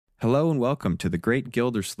Hello and welcome to The Great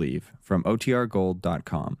Gildersleeve from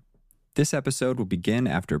OTRGold.com. This episode will begin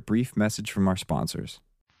after a brief message from our sponsors.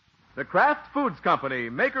 The Kraft Foods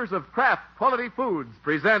Company, makers of Kraft quality foods,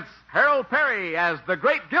 presents Harold Perry as The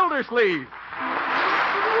Great Gildersleeve.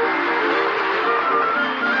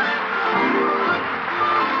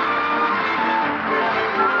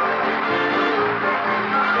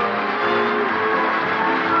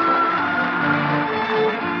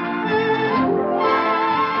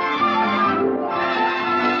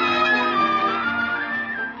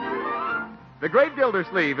 The Great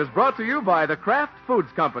Gildersleeve is brought to you by the Kraft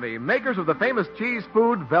Foods Company, makers of the famous cheese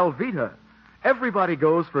food Velveeta. Everybody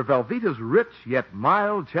goes for Velveeta's rich yet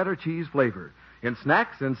mild cheddar cheese flavor in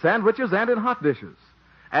snacks, in sandwiches, and in hot dishes.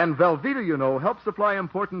 And Velveeta, you know, helps supply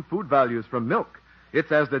important food values from milk.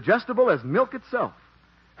 It's as digestible as milk itself.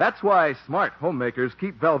 That's why smart homemakers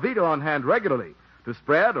keep Velveeta on hand regularly to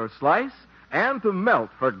spread or slice and to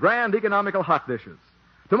melt for grand economical hot dishes.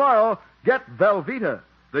 Tomorrow, get Velveeta,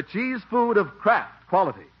 the cheese food of Kraft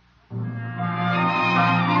quality.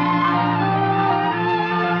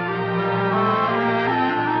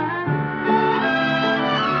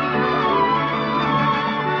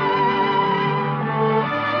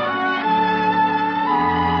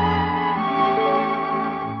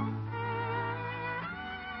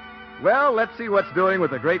 Well, let's see what's doing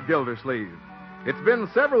with the Great Gildersleeve. It's been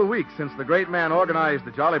several weeks since the great man organized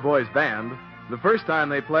the Jolly Boys Band. The first time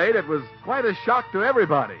they played, it was quite a shock to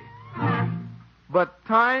everybody. But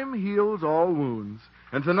time heals all wounds,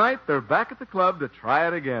 and tonight they're back at the club to try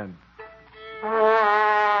it again.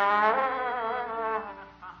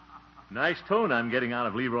 Nice tone I'm getting out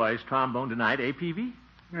of Leroy's trombone tonight, eh, Peavy?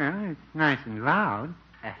 Well, it's nice and loud.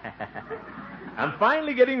 I'm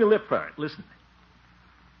finally getting the lip for it. Listen.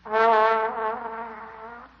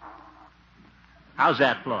 How's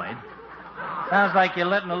that, Floyd? Sounds like you're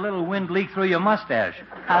letting a little wind leak through your mustache.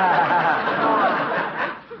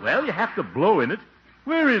 Well, you have to blow in it.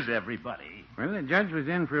 Where is everybody? Well, the judge was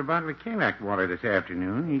in for a bottle of Kalak water this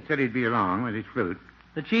afternoon. He said he'd be along with his flute.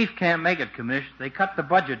 The chief can't make it, Commish. They cut the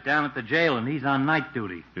budget down at the jail, and he's on night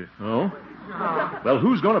duty. Oh? Well,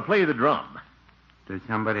 who's going to play the drum? Does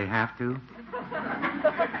somebody have to?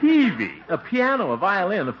 Peavy. A piano, a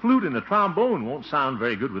violin, a flute, and a trombone won't sound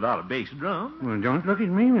very good without a bass drum. Well, don't look at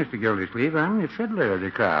me, Mr. Gildersleeve. I'm the fiddler of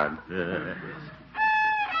the crowd.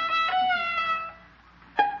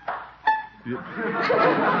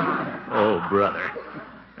 Oh, brother.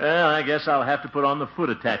 Well, I guess I'll have to put on the foot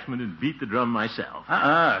attachment and beat the drum myself.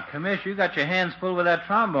 Commish, you got your hands full with that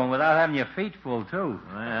trombone without having your feet full, too.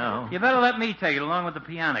 Well... You better let me take it along with the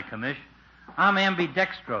piano, Commish. I'm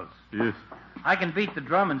ambidextrous. Yes. I can beat the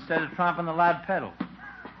drum instead of tromping the loud pedal.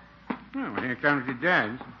 Oh, well, here comes the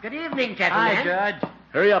judge. Good evening, gentlemen. Hi, Judge.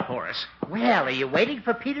 Hurry up, Horace. Well, are you waiting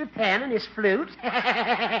for Peter Pan and his flute?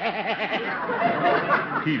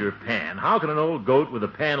 Peter Pan. How can an old goat with a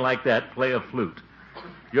pan like that play a flute?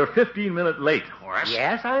 You're 15 minutes late, Horace.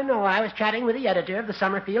 Yes, I know. I was chatting with the editor of the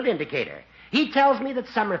Summerfield Indicator. He tells me that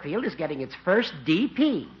Summerfield is getting its first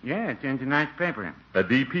DP. Yeah, it's in tonight's paper. A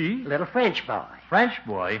DP? Little French boy. French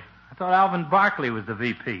boy? I thought Alvin Barkley was the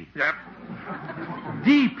VP. Yep.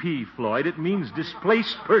 DP, Floyd. It means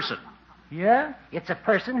displaced person. Yeah? It's a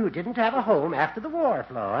person who didn't have a home after the war,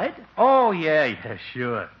 Floyd. Oh, yeah,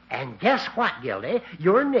 sure. And guess what, Gildy?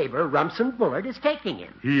 Your neighbor, Rumson Bullard, is taking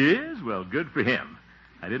him. He is? Well, good for him.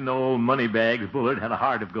 I didn't know old Moneybags Bullard had a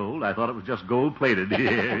heart of gold. I thought it was just gold-plated. The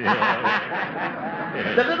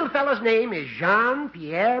little fellow's name is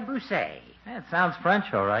Jean-Pierre Brousset. That sounds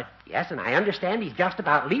French, all right. Yes, and I understand he's just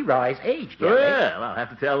about Leroy's age, Gildy. Well, I'll have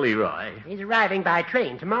to tell Leroy. He's arriving by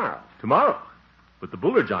train tomorrow. Tomorrow? But the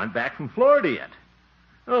Bullards aren't back from Florida yet.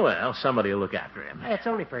 Oh, well, somebody will look after him. It's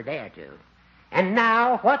only for a day or two. And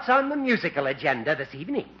now, what's on the musical agenda this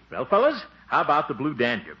evening? Well, fellas, how about the Blue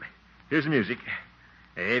Danube? Here's the music.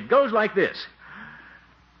 It goes like this.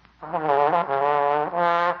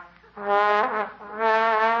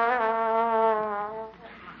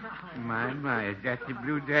 My, is that the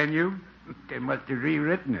Blue Danube? They must have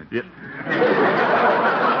rewritten it. Yep.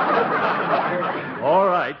 All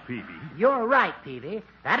right, Peavy. You're right, Peavy.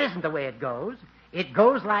 That isn't the way it goes. It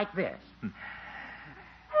goes like this.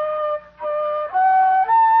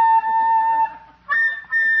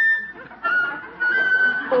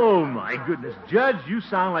 Oh, my goodness. Judge, you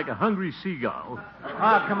sound like a hungry seagull.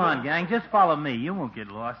 Oh, come on, gang. Just follow me. You won't get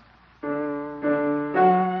lost.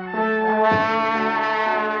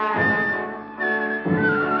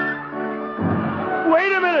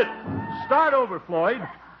 Wait a minute. Start over, Floyd.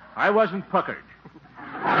 I wasn't puckered.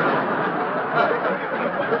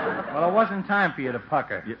 Well, it wasn't time for you to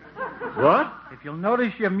pucker. Yeah. What? If you'll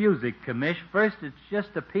notice your music, Commish, first it's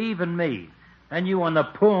just the peeve and me. Then you on the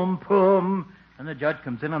poom, poom, and the judge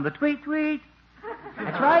comes in on the tweet, tweet.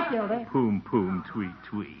 That's right, Gildy. Poom, poom, tweet,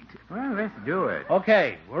 tweet. Well, let's do it.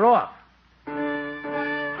 Okay, we're off.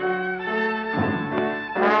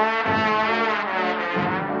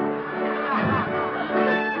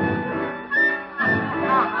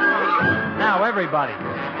 Now, everybody.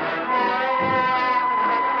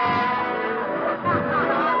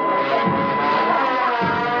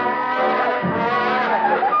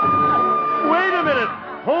 Wait a minute.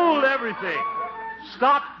 Hold everything.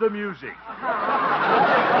 Stop the music.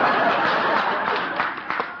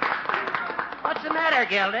 What's the matter,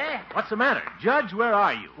 Gildy? What's the matter? Judge, where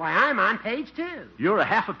are you? Why, I'm on page 2. You're a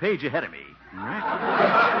half a page ahead of me.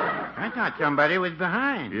 I thought somebody was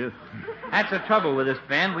behind. Yes. That's the trouble with this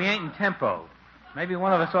band. We ain't in tempo. Maybe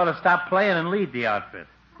one of us ought to stop playing and lead the outfit.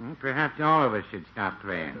 Perhaps all of us should stop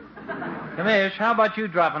playing. Commish, how about you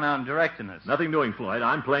dropping out and directing us? Nothing doing, Floyd.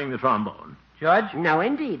 I'm playing the trombone. Judge? No,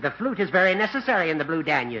 indeed. The flute is very necessary in the Blue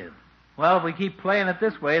Danube. Well, if we keep playing it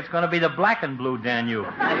this way, it's going to be the black and blue Danube.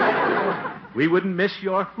 We wouldn't miss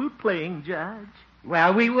your flute playing, Judge.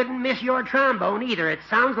 Well, we wouldn't miss your trombone either. It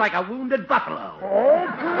sounds like a wounded buffalo.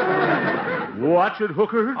 Watch it,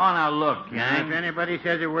 Hooker. Oh, now look, gang. If anybody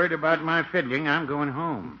says a word about my fiddling, I'm going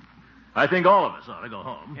home. I think all of us ought to go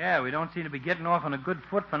home. Yeah, we don't seem to be getting off on a good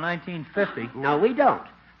foot for 1950. No, we don't.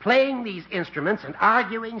 Playing these instruments and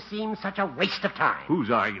arguing seems such a waste of time. Who's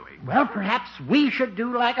arguing? Well, perhaps we should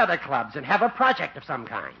do like other clubs and have a project of some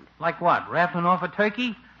kind. Like what? Raffling off a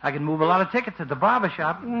turkey? I can move a lot of tickets at the barber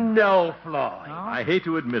shop. No, Floyd. I hate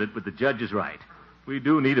to admit it, but the judge is right. We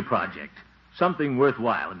do need a project. Something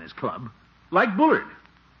worthwhile in this club. Like Bullard.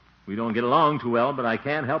 We don't get along too well, but I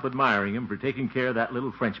can't help admiring him for taking care of that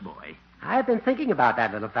little French boy. I've been thinking about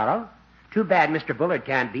that little fellow. Too bad Mr. Bullard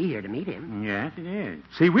can't be here to meet him. Yes, it is.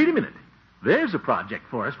 Say, wait a minute. There's a project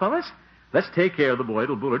for us, fellas. Let's take care of the boy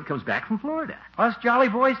till Bullard comes back from Florida. Us jolly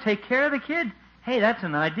boys take care of the kid? Hey, that's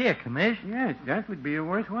an idea, Commish. Yes, that would be a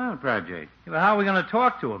worthwhile project. Yeah, but how are we going to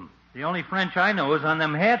talk to him? The only French I know is on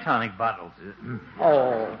them hair tonic bottles.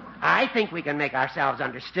 Oh, I think we can make ourselves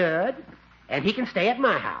understood, and he can stay at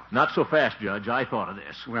my house. Not so fast, Judge. I thought of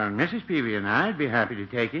this. Well, Mrs. Peavy and I'd be happy to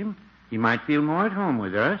take him. He might feel more at home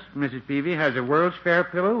with us. Mrs. Peavy has a World's Fair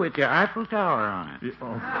pillow with the Eiffel Tower on it.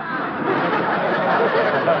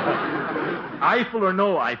 Eiffel or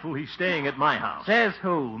no Eiffel, he's staying at my house. Says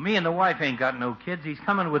who? Me and the wife ain't got no kids. He's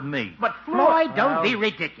coming with me. But Floyd, don't be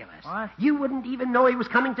ridiculous. What? You wouldn't even know he was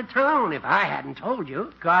coming to town if I hadn't told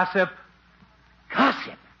you. Gossip.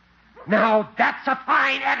 Gossip. Now, that's a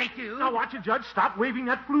fine attitude. Now, watch it, Judge. Stop waving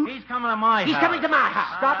that flute. He's coming to my He's house. coming to my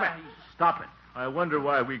house. Stop it. Stop it. I wonder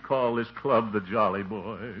why we call this club the Jolly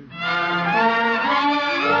Boys.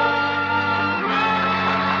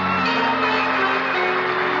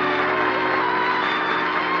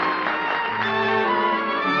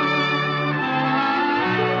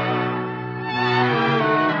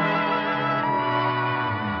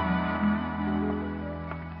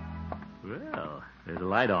 Well, there's a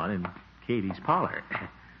light on in Katie's parlor.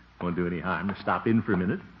 Won't do any harm to stop in for a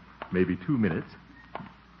minute, maybe 2 minutes.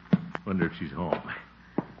 Wonder if she's home.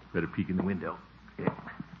 Better peek in the window.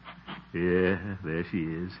 Yeah, there she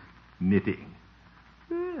is, knitting.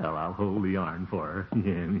 Well, I'll hold the yarn for her.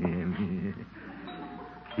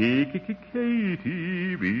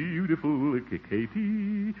 Katie, beautiful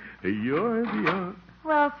Katie, you're the...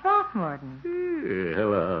 Well, Throckmorton.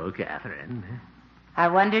 Hello, Catherine. I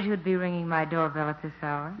wondered who'd be ringing my doorbell at this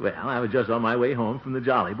hour. Well, I was just on my way home from the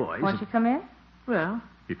Jolly Boys. Won't you come in? Well,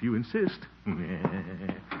 if you insist.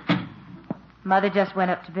 Mother just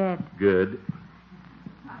went up to bed. Good.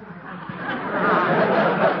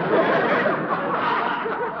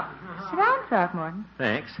 Sit down, Throckmorton.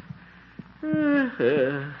 Thanks.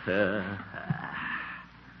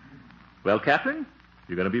 Well, Catherine,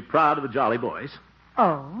 you're going to be proud of the Jolly Boys.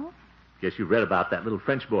 Oh? Guess you read about that little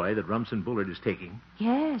French boy that Rumson Bullard is taking.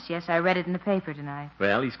 Yes, I read it in the paper tonight.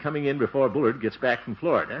 Well, he's coming in before Bullard gets back from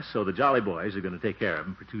Florida, so the Jolly Boys are going to take care of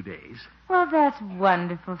him for 2 days. Well, that's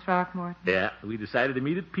wonderful, Throckmorton. Yeah, we decided to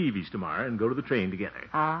meet at Peavy's tomorrow and go to the train together.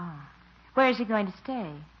 Ah. Where's he going to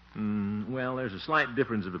stay? Well, there's a slight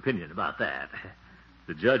difference of opinion about that.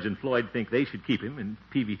 The judge and Floyd think they should keep him, and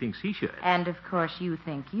Peavy thinks he should. And, of course, you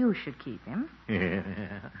think you should keep him.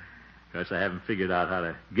 Of course, I haven't figured out how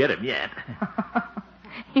to get him yet.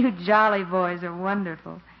 You jolly boys are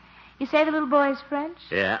wonderful. You say the little boy is French?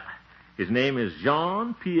 Yeah. His name is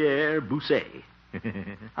Jean-Pierre Bousset.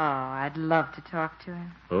 Oh, I'd love to talk to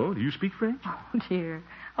him. Oh, do you speak French? Oh, dear.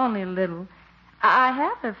 Only a little. I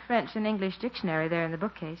have a French and English dictionary there in the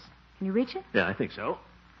bookcase. Can you reach it? Yeah, I think so.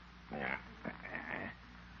 Yeah.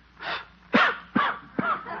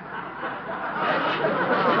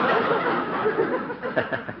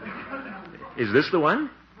 Is this the one?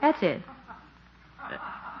 That's it.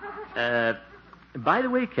 By the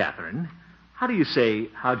way, Catherine, how do you say,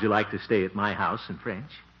 how'd you like to stay at my house in French?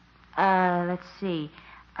 Let's see.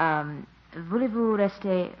 Voulez-vous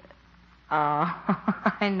rester... Oh,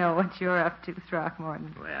 I know what you're up to,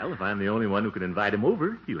 Throckmorton. Well, if I'm the only one who can invite him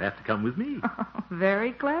over, he'll have to come with me. Oh,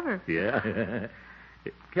 very clever. Yeah.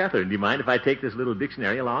 Catherine, do you mind if I take this little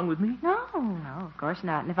dictionary along with me? No, of course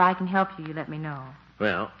not. And if I can help you, you let me know.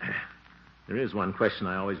 Well, there is one question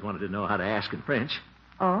I always wanted to know how to ask in French.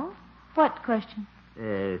 Oh? What question?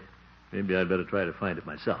 Maybe I'd better try to find it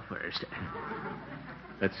myself first.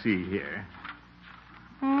 Let's see here.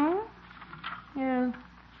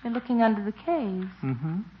 You're looking under the case.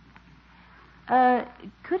 Mm-hmm.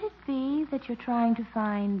 Could it be that you're trying to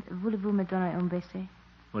find voulez-vous me donner un baiser?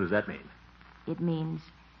 What does that mean? It means,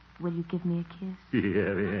 will you give me a kiss?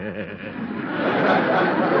 Yeah.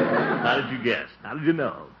 How did you guess? How did you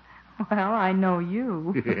know? Well, I know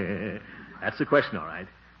you. That's the question, all right.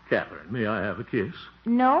 Catherine, may I have a kiss?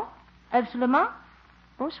 No, absolument.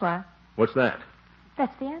 Bonsoir. What's that?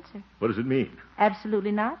 That's the answer. What does it mean?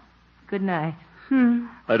 Absolutely not. Good night.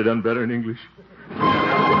 I'd have done better in English.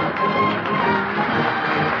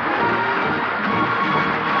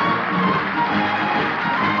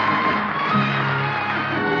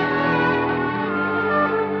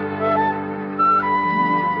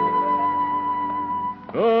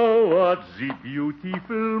 Oh, what's the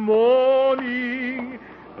beautiful morning.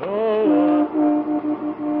 Oh.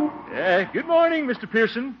 Good morning, Mr.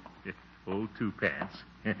 Pearson. Old two pants.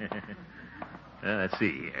 Let's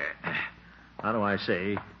see here. How do I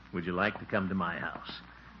say, would you like to come to my house?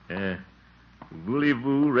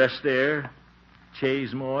 Voulez-vous rester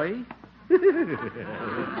chez moi?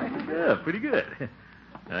 Yeah, pretty good.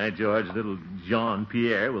 All right, George, little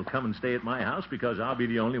Jean-Pierre will come and stay at my house because I'll be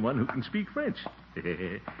the only one who can speak French.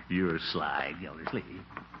 You're sly, Gildersleeve.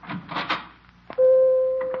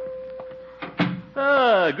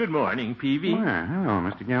 Good morning, Peavy. Well, hello,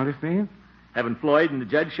 Mr. Gildersleeve. Haven't Floyd and the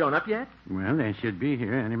judge shown up yet? Well, they should be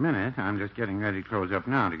here any minute. I'm just getting ready to close up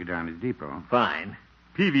now to go down to the depot. Fine.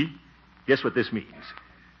 Peavy, guess what this means?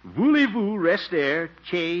 Voulez-vous rester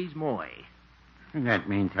chez moi? And that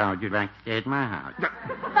means how would you like to stay at my house?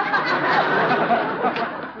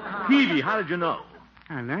 Peavy, how did you know?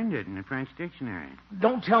 I learned it in the French dictionary.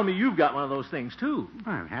 Don't tell me you've got one of those things, too.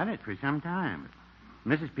 Well, I've had it for some time.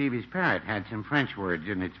 Mrs. Peavy's parrot had some French words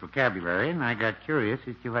in its vocabulary, and I got curious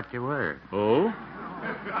as to what they were. Oh?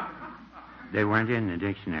 They weren't in the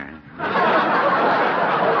dictionary.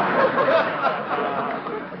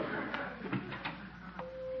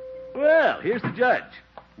 Well, here's the judge.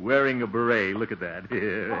 Wearing a beret. Look at that.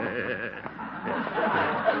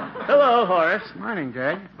 Hello, Horace. Morning,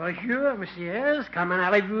 Judge. Bonjour, messieurs. Comment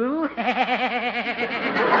allez-vous?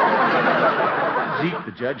 Zeke,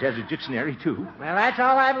 the judge, has a dictionary, too. Well, that's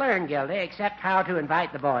all I've learned, Gildy, except how to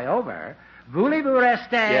invite the boy over. Voulez-vous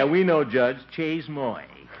rester? Yeah, we know, Judge. Chez moi.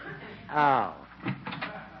 Oh.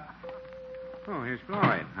 Oh, here's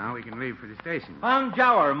Floyd. Now we can leave for the station.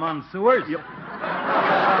 Bonjour, Monsieurs. Yep.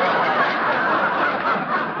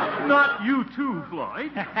 Not you, too,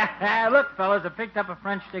 Floyd. Look, fellas, I picked up a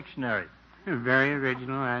French dictionary. A very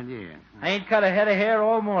original idea. I ain't cut a head of hair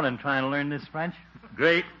all morning trying to learn this French.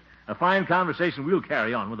 Great. A fine conversation we'll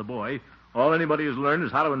carry on with the boy. All anybody has learned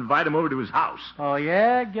is how to invite him over to his house. Oh,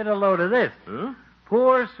 yeah? Get a load of this. Huh?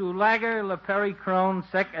 Pour sous lager le pericron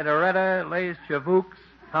sec et arrêta les chevaux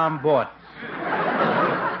tombots.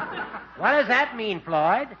 What does that mean,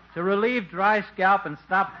 Floyd? To relieve dry scalp and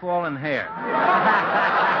stop falling hair.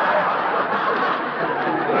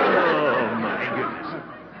 Oh, my goodness.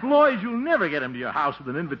 Floyd, you'll never get him to your house with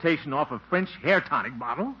an invitation off a French hair tonic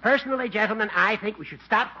bottle. Personally, gentlemen, I think we should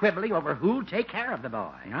stop quibbling over who'll take care of the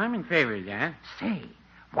boy. I'm in favor of that. Say,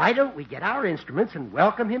 why don't we get our instruments and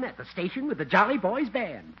welcome him at the station with the Jolly Boys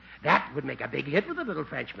band? That would make a big hit with the little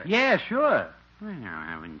Frenchman. Yeah, sure. Well, no,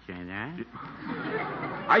 I wouldn't say that.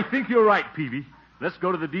 I think you're right, Peavy. Let's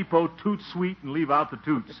go to the depot toot sweet and leave out the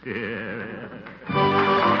toots.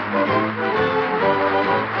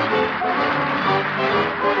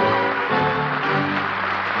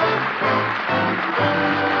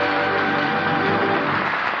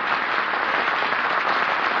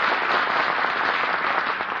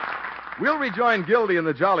 We'll rejoin Gildy and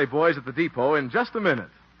the Jolly Boys at the depot in just a minute.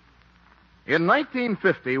 In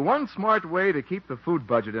 1950, one smart way to keep the food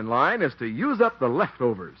budget in line is to use up the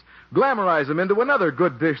leftovers, glamorize them into another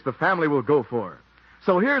good dish the family will go for.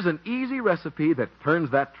 So here's an easy recipe that turns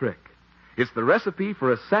that trick. It's the recipe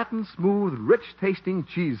for a satin-smooth, rich-tasting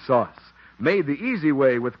cheese sauce, made the easy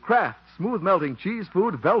way with Kraft's smooth-melting cheese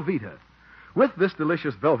food, Velveeta. With this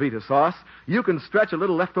delicious Velveeta sauce, you can stretch a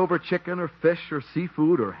little leftover chicken or fish or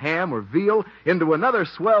seafood or ham or veal into another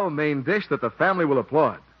swell main dish that the family will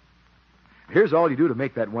applaud. Here's all you do to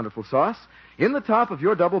make that wonderful sauce. In the top of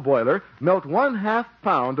your double boiler, melt 1/2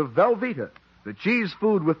 pound of Velveeta, the cheese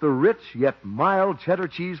food with the rich yet mild cheddar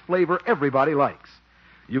cheese flavor everybody likes.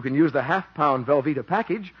 You can use the 1/2 pound Velveeta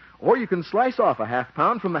package, or you can slice off a 1/2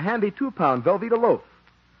 pound from the handy 2-pound Velveeta loaf.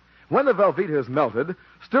 When the Velveeta is melted,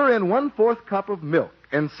 stir in 1/4 cup of milk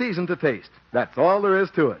and season to taste. That's all there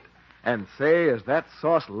is to it. And say, is that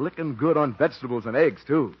sauce licking good on vegetables and eggs,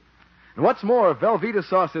 too. And what's more, Velveeta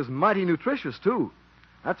sauce is mighty nutritious, too.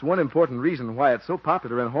 That's one important reason why it's so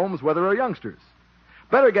popular in homes where there are youngsters.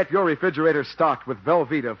 Better get your refrigerator stocked with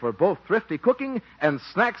Velveeta for both thrifty cooking and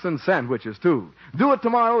snacks and sandwiches, too. Do it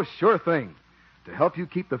tomorrow, sure thing. To help you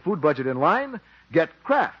keep the food budget in line, get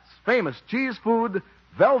Kraft's famous cheese food,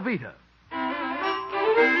 Velveeta.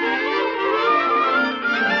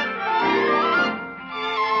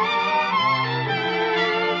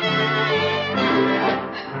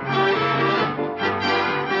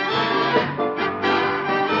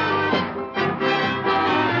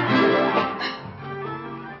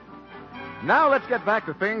 Now let's get back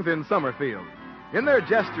to things in Summerfield. In their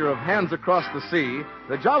gesture of hands across the sea,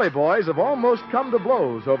 the Jolly Boys have almost come to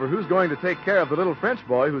blows over who's going to take care of the little French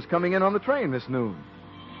boy who's coming in on the train this noon.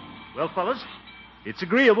 Well, fellas, it's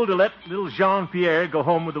agreeable to let little Jean-Pierre go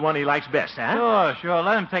home with the one he likes best, huh? Sure.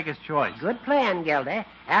 Let him take his choice. Good plan, Gildy.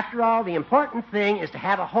 After all, the important thing is to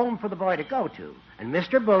have a home for the boy to go to. And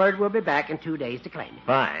Mr. Bullard will be back in 2 days to claim him.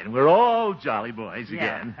 Fine. We're all Jolly Boys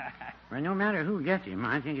again. Well, no matter who gets him,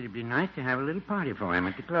 I think it'd be nice to have a little party for him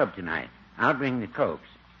at the club tonight. I'll bring the cokes.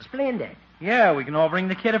 Splendid. Yeah, we can all bring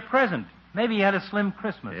the kid a present. Maybe he had a slim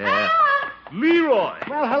Christmas. Yeah. Leroy!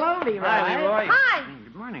 Well, hello, Leroy. Hi, Leroy. Hi.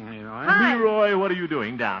 Good morning, Leroy. Hi. Leroy, what are you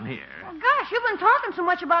doing down here? Well, gosh, you've been talking so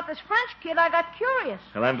much about this French kid, I got curious.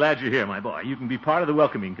 Well, I'm glad you're here, my boy. You can be part of the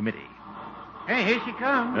welcoming committee. Hey, here she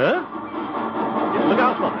comes. Huh? Yeah, look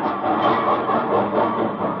out, fellas.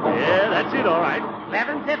 Yeah, that's it, all right.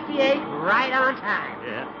 11:58, right on time.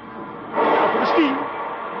 Yeah. Now for the steam.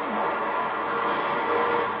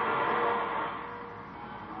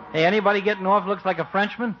 Hey, anybody getting off looks like a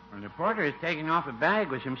Frenchman? Well, the porter is taking off a bag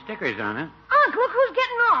with some stickers on it. Unc, look who's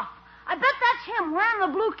getting off. I bet that's him wearing the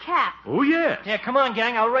blue cap. Oh, yes. Yeah, come on,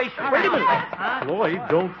 gang. I'll race you. Wait a minute. Floyd,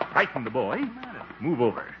 don't frighten the boy. Move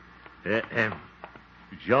over.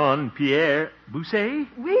 Jean-Pierre Bousset?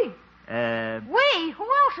 Oui. Oui? Who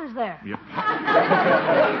else is there? Yeah.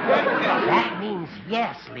 That means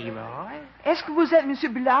yes, Leroy. Est-ce que vous êtes Monsieur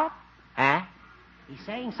Bullard? Huh? He's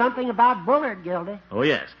saying something about Bullard, Gildy. Oh,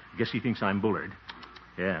 yes. Guess he thinks I'm Bullard.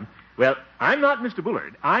 Yeah. Well, I'm not Mr.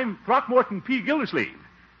 Bullard. I'm Throckmorton P. Gildersleeve.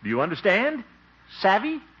 Do you understand?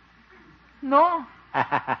 Savvy? Non.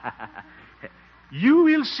 You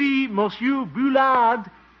will see Monsieur Bullard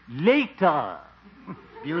later.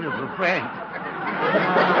 Beautiful French.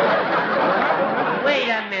 Wait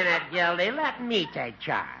a minute, Gildy. Let me take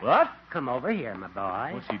charge. What? Come over here, my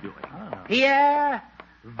boy. What's he doing? Pierre,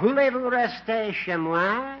 voulez-vous rester chez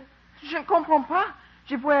moi? Je ne comprends pas.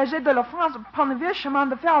 J'ai voyagé de la France pour prendre le vieux chemin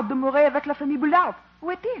de fer demeurer avec la famille Bullard.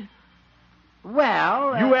 Où est-il?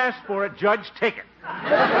 Well... You asked for it, Judge. Take it.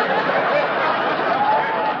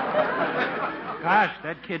 Gosh,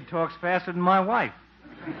 that kid talks faster than my wife.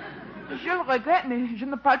 Je le regrette, mais je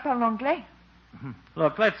ne parle pas l'anglais.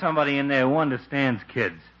 Look, let somebody in there who understands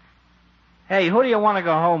kids. Hey, who do you want to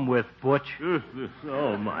go home with, Butch?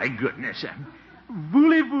 Oh, my goodness.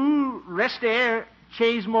 Voulez-vous rester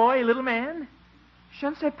chez moi, little man? Je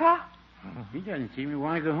ne sais pas. He doesn't seem to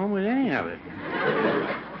want to go home with any of it.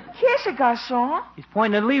 Qui est ce garçon? He's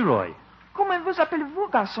pointing at Leroy. Comment vous appelez-vous,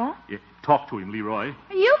 garçon? Yeah, talk to him, Leroy.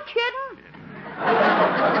 Are you kidding?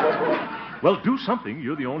 Well, do something.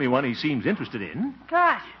 You're the only one he seems interested in.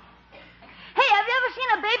 Gosh. Hey, have you ever seen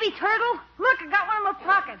a baby turtle? Look, I got one in my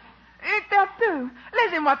pocket. Une tortue.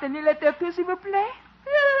 Laissez-moi tenir la tortue, s'il vous plaît.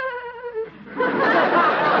 Well,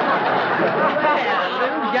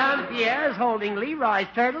 little Jean-Pierre's holding Leroy's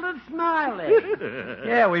turtle and smiling.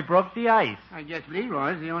 Yeah, we broke the ice. I guess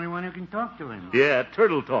Leroy's the only one who can talk to him. Yeah,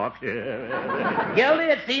 turtle talk. Yeah, Gildy,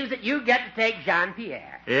 it seems that you get to take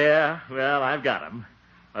Jean-Pierre. yeah, well, I've got him.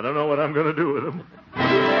 I don't know what I'm going to do with him.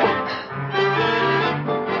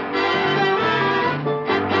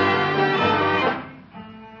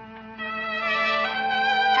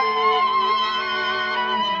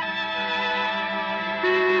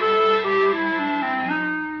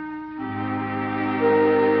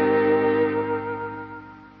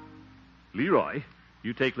 Leroy,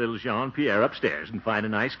 you take little Jean-Pierre upstairs and find a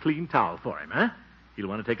nice clean towel for him, huh? He'll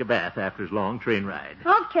want to take a bath after his long train ride.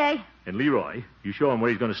 Okay. And Leroy, you show him where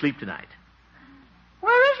he's going to sleep tonight.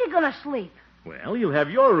 Where is he going to sleep? Well, you'll have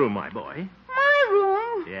your room, my boy. My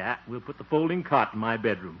room? Yeah, we'll put the folding cot in my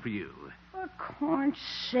bedroom for you. For corn's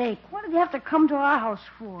sake, what did you have to come to our house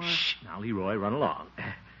for? Shh. Now, Leroy, run along.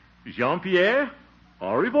 Jean-Pierre,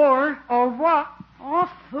 au revoir. Au revoir. Oh,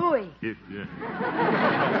 phooey.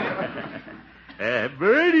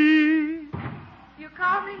 Bertie. You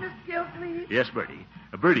call me, Miss Gilsleeve? Yes, Bertie.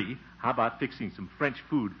 Bertie, how about fixing some French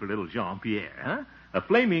food for little Jean-Pierre, huh? A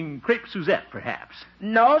flaming crepe Suzette, perhaps.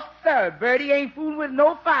 No, sir. Bertie ain't fooling with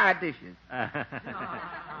no fire dishes.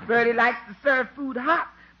 Bertie likes to serve food hot,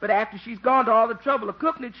 but after she's gone to all the trouble of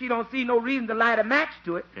cooking it, she don't see no reason to light a match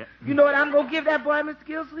to it. Yeah. You know what I'm going to give that boy, Mr.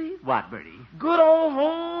 Gilsleeve? What, Bertie? Good old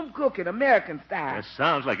home cooking, American style. That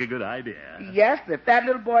sounds like a good idea. Yes, if that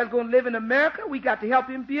little boy's going to live in America, we got to help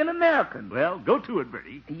him be an American. Well, go to it,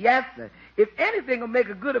 Bertie. Yes, sir. If anything will make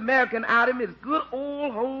a good American out of him, it's good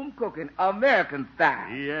old home cooking, American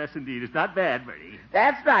style. Yes, indeed. It's not bad, Bertie.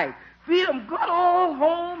 That's right. Feed him good old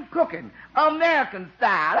home cooking, American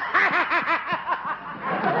style.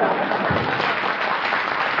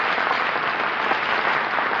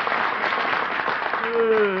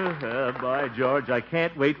 By George, I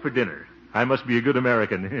can't wait for dinner. I must be a good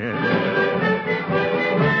American.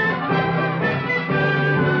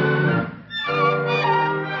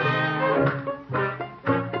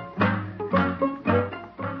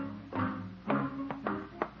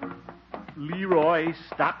 Leroy,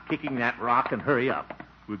 stop kicking that rock and hurry up.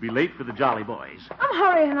 We'll be late for the Jolly Boys. I'm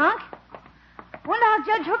hurrying, Unc. Wonder how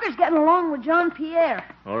Judge Hooker's getting along with Jean-Pierre.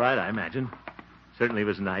 All right, I imagine. Certainly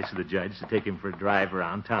was nice of the judge to take him for a drive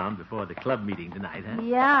around town before the club meeting tonight, huh?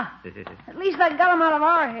 Yeah. At least I got him out of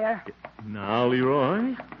our hair. Now,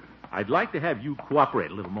 Leroy, I'd like to have you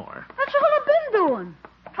cooperate a little more. That's all I've been doing.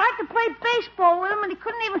 Tried to play baseball with him, and he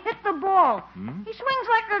couldn't even hit the ball. He swings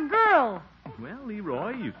like a girl. Well,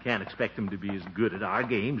 Leroy, you can't expect him to be as good at our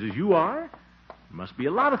games as you are. There must be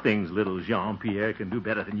a lot of things little Jean-Pierre can do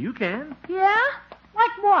better than you can. Yeah?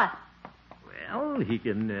 Like what? Well, he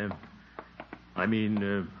can,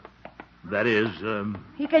 that is,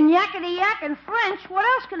 He can yakety-yak in French. What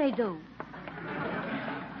else can he do?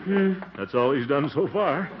 That's all he's done so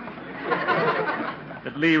far.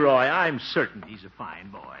 But, Leroy, I'm certain he's a fine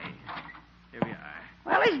boy. Here we are.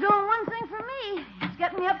 Well, he's doing one thing for me. He's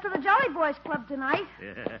getting me up to the Jolly Boys Club tonight.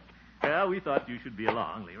 Yeah. Well, we thought you should be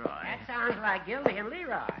along, Leroy. That sounds like Gildy and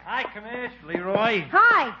Leroy. Hi, Commish. Leroy.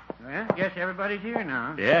 Hi. Well, guess everybody's here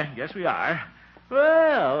now. Yeah, guess we are.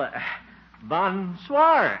 Well,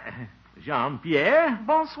 bonsoir, Jean-Pierre.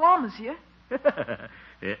 Bonsoir, monsieur.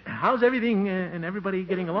 How's everything and everybody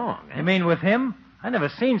getting along? You mean with him? I never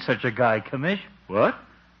seen such a guy, Commish. What?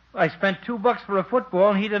 I spent $2 for a football,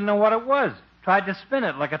 and he didn't know what it was. Tried to spin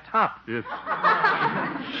it like a top.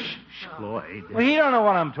 Shh, Floyd. Well, he don't know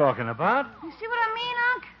what I'm talking about. You see what I mean,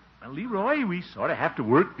 Unc? Well, Leroy, we sort of have to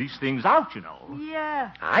work these things out, you know.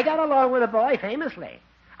 Yeah. I got along with the boy famously.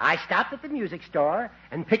 I stopped at the music store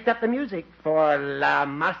and picked up the music for La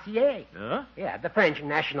Marseillaise. Huh? Yeah, the French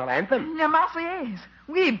national anthem. La Marseillaise.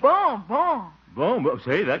 Oui, bon, bon. Boom.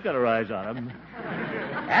 Say, that got a rise on him.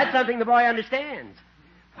 That's something the boy understands.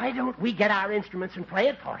 Why don't we get our instruments and play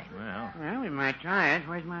it for him? Well, we might try it.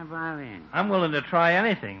 Where's my violin? I'm willing to try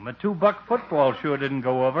anything. My $2 football sure didn't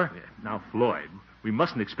go over. Yeah. Now, Floyd, we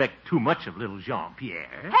mustn't expect too much of little Jean-Pierre.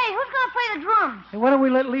 Hey, who's going to play the drums? Hey, why don't we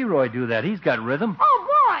let Leroy do that? He's got rhythm. Oh,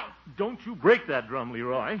 boy. Don't you break that drum,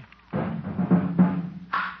 Leroy.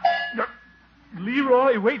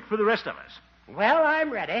 Leroy, wait for the rest of us. Well, I'm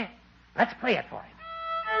ready. Let's play it for him.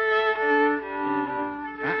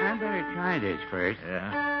 I better try this first.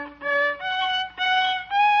 Yeah.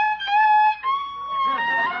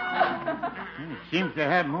 It seems to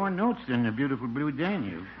have more notes than the beautiful Blue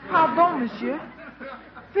Danube. Pardon, monsieur.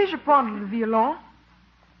 Puis-je prendre le violon?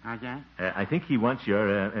 How's that? I think he wants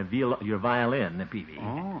your violin, Peavy.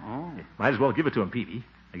 Oh. Might as well give it to him, Peavy.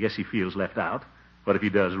 I guess he feels left out. What if he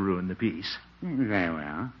does ruin the piece? Very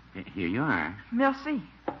well. Here you are. Merci.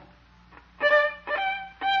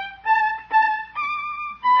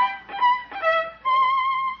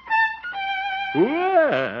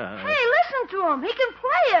 Well, Hey, listen to him. He can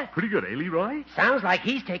play it. pretty good, eh, Leroy? Sounds like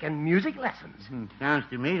he's taking music lessons. Sounds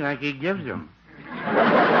to me like he gives them.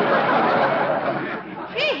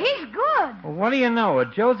 Gee, he's good. Well, what do you know? A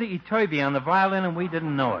Josie Eterby on the violin, and we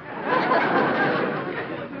didn't know it.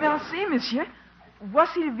 Merci, monsieur.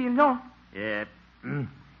 Voici le violon. Yeah.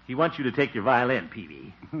 He wants you to take your violin,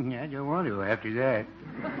 Peavy. I don't want to after that.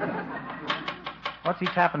 What's he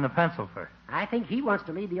tapping the pencil for? I think he wants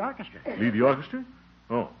to lead the orchestra. Lead the orchestra?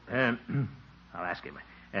 Oh, I'll ask him.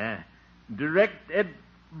 Direct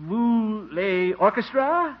vous les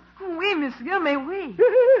orchestra? Oui, monsieur, mais oui.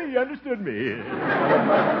 He understood me.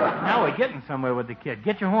 Now we're getting somewhere with the kid.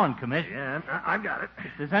 Get your horn, Commish. Yeah, I've got it.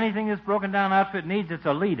 If there's anything this broken-down outfit needs, it's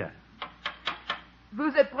a leader.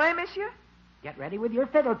 Vous êtes prêt, monsieur? Get ready with your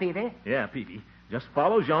fiddle, Peavy. Yeah, Peavy. Just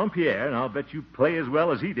follow Jean-Pierre, and I'll bet you play as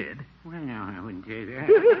well as he did. Well, no, I wouldn't say that.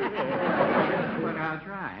 But I'll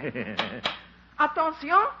try.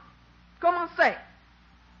 Attention, commencez.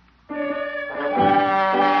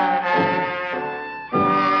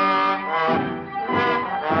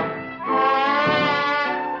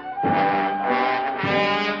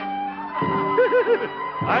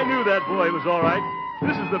 I knew that boy was all right.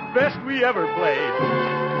 This is the best we ever played.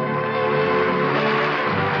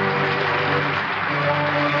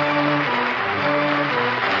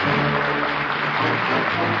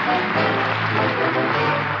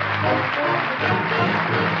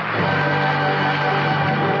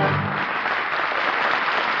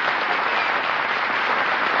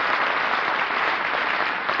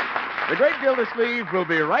 The Great Gildersleeve will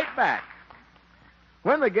be right back.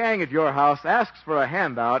 When the gang at your house asks for a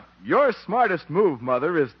handout, your smartest move,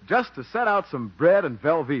 Mother, is just to set out some bread and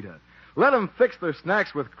Velveeta. Let them fix their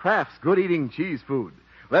snacks with Kraft's good-eating cheese food.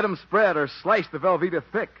 Let them spread or slice the Velveeta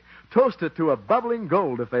thick. Toast it to a bubbling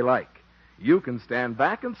gold if they like. You can stand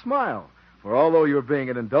back and smile, for although you're being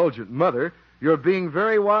an indulgent mother, you're being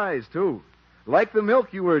very wise, too. Like the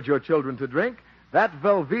milk you urge your children to drink, that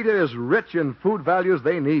Velveeta is rich in food values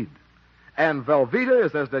they need. And Velveeta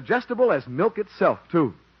is as digestible as milk itself,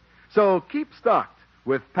 too. So keep stocked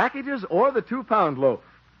with packages or the 2-pound loaf.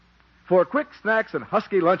 For quick snacks and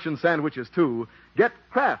husky luncheon sandwiches, too, get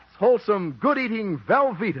Kraft's wholesome, good-eating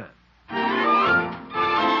Velveeta.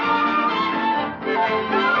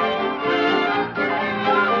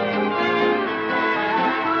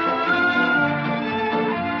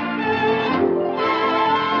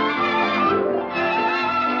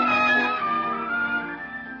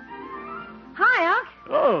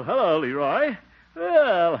 Oh, hello, Leroy.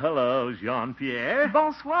 Well, hello, Jean-Pierre.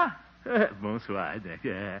 Bonsoir. Bonsoir.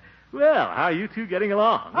 Well, how are you two getting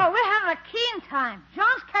along? Oh, we're having a keen time.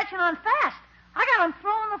 Jean's catching on fast. I got him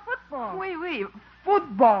throwing the football. Oui, oui.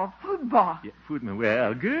 Football. Yeah, footman.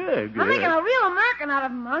 Well, good. I'm making a real American out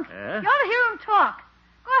of him, Unc. You ought to hear him talk.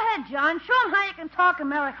 Go ahead, John. Show him how you can talk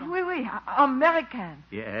American. Oui, oui. American.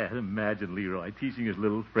 Yeah, imagine Leroy teaching his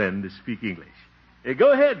little friend to speak English.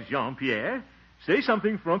 Go ahead, Jean-Pierre. Say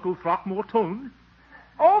something for Uncle Throckmorton.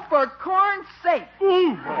 Oh, for corn's sake.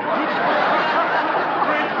 Ooh. Great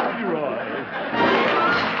Leroy.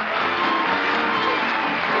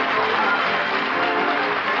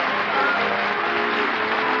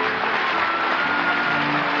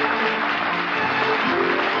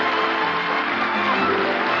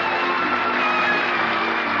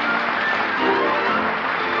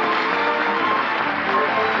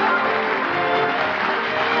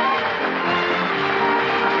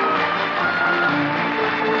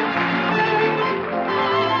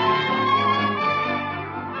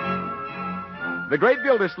 The Great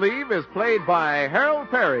Gildersleeve is played by Harold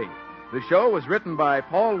Perry. The show was written by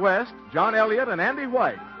Paul West, John Elliott, and Andy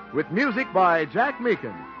White, with music by Jack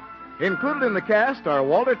Meakin. Included in the cast are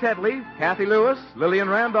Walter Tetley, Kathy Lewis, Lillian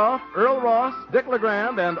Randolph, Earl Ross, Dick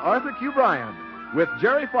LeGrand, and Arthur Q. Bryan, with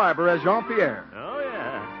Jerry Fiber as Jean-Pierre. Oh,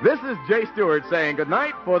 yeah. This is Jay Stewart saying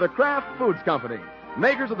goodnight for the Kraft Foods Company,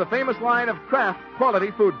 makers of the famous line of Kraft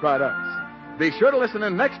quality food products. Be sure to listen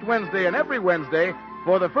in next Wednesday and every Wednesday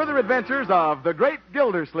for the further adventures of the Great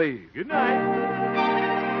Gildersleeve. Good night.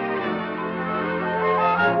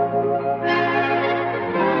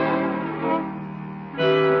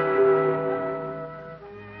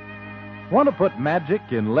 Want to put magic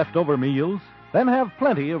in leftover meals? Then have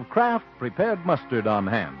plenty of Kraft prepared mustard on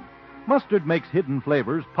hand. Mustard makes hidden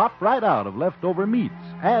flavors pop right out of leftover meats,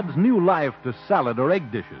 adds new life to salad or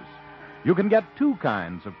egg dishes. You can get 2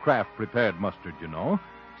 kinds of Kraft prepared mustard, you know.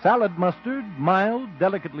 Salad mustard, mild,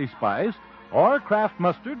 delicately spiced, or Kraft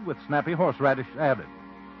mustard with snappy horseradish added.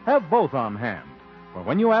 Have both on hand, for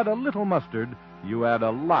when you add a little mustard, you add a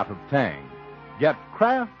lot of tang. Get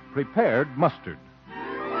Kraft prepared mustard.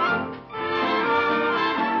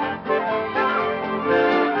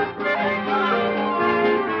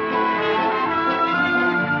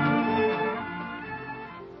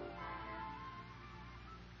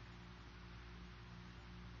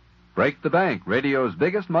 Break the Bank, radio's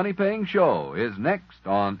biggest money-paying show, is next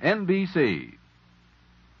on NBC.